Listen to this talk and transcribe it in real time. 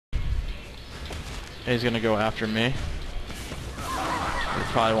He's gonna go after me. He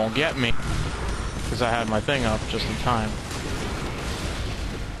probably won't get me, because I had my thing up just in time.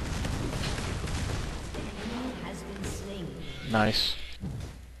 Nice.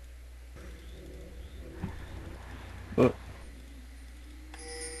 Oh.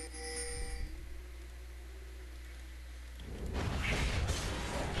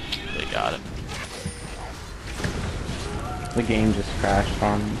 They got it. The game just crashed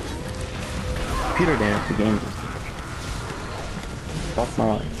on me. Computer damage, the game just... That's my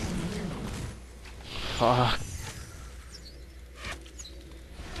life. Fuck.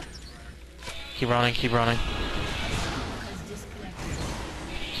 Keep running, keep running.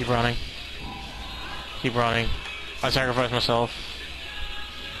 Keep running. Keep running. I sacrificed myself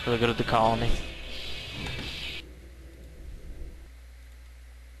for the good of the colony.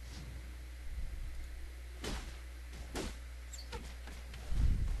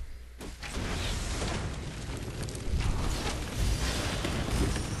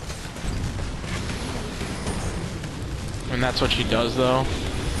 And that's what she does, though.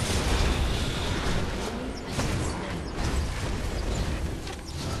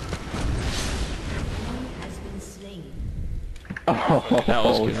 Oh, That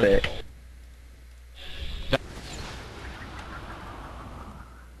was good. sick.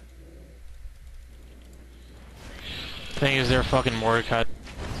 Thing is, they're fucking Mordecai.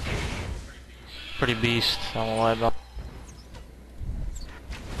 Pretty beast, I won't lie about.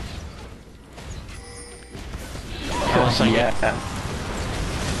 Yeah.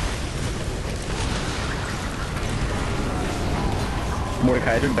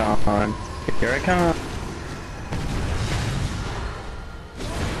 Mordecai's are gone. Here I come.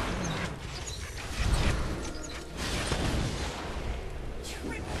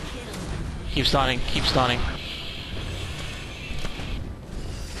 Keep stunning, keep stunning.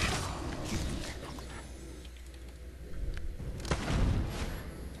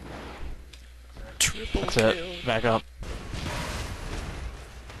 That's it. Back up.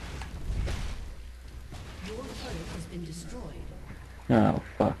 Your turret has been destroyed. Oh,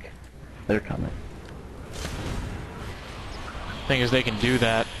 fuck. They're coming. Thing is, they can do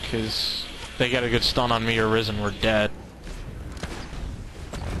that, because they got a good stun on me or Risen, we're dead.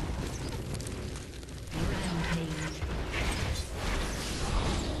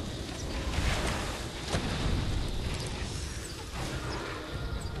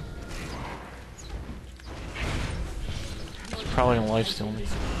 Probably gonna lifesteal me.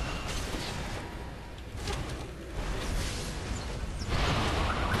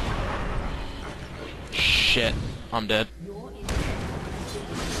 Shit, I'm dead.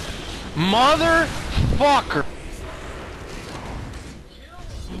 Motherfucker!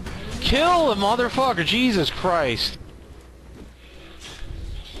 Kill the motherfucker, Jesus Christ!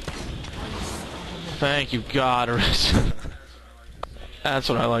 Thank you, God. That's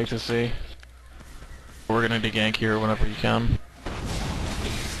what I like to see. We're gonna de-gank here whenever you can.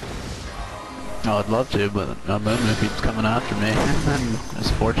 Oh, I'd love to, but no moon if he's coming after me.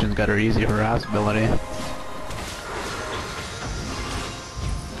 This Fortune's got her easy harass ability.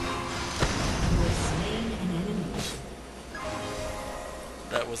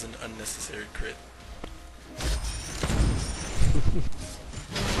 That was an unnecessary crit.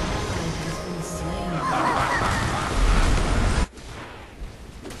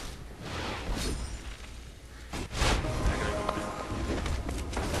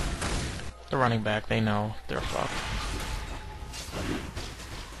 They're running back, they know they're fucked.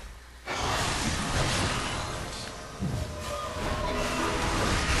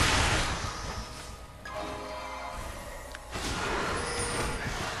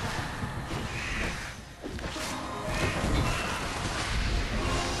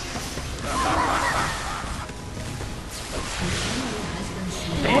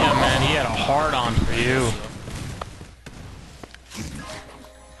 Damn, man, he had a hard on for you.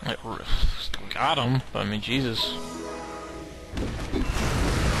 Got him, but I mean, Jesus.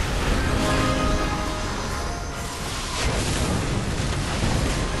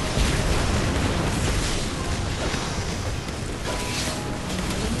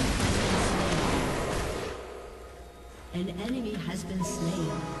 An enemy has been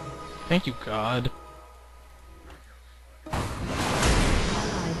slain. Thank you, God. An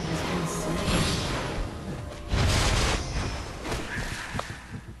ally has been slain.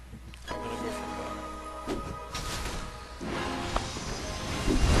 I'm gonna go from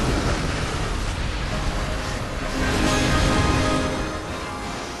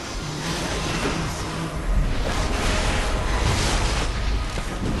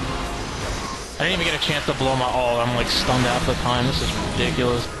I didn't even get a chance to blow my ult. I'm like stunned half the time. This is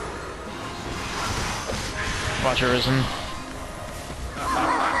ridiculous. Watch her, Risen.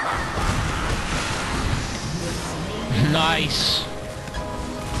 Nice!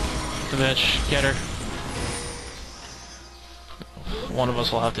 The bitch, get her. One of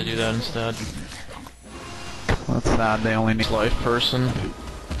us will have to do that instead. That's sad, they only need Life person.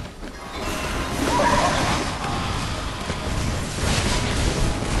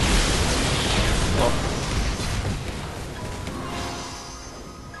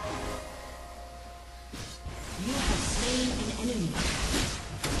 You have slain an enemy.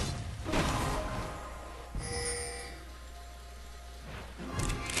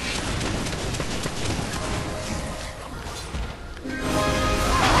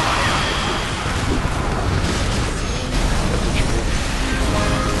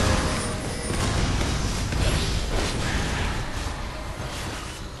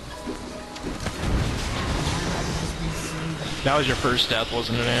 That was your first death,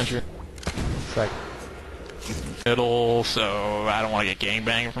 wasn't it, Andrew? It's like, Middle, so I don't want to get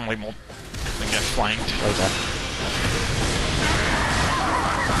gangbanged from like and get flanked. okay.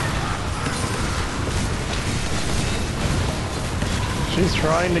 She's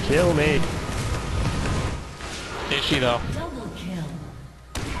trying to kill me. Is she though? Double kill.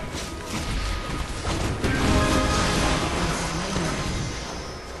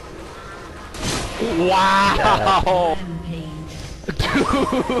 Wow! Rampage.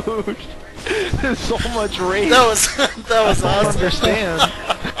 Dude! There's so much rage. That was that was I don't awesome. understand.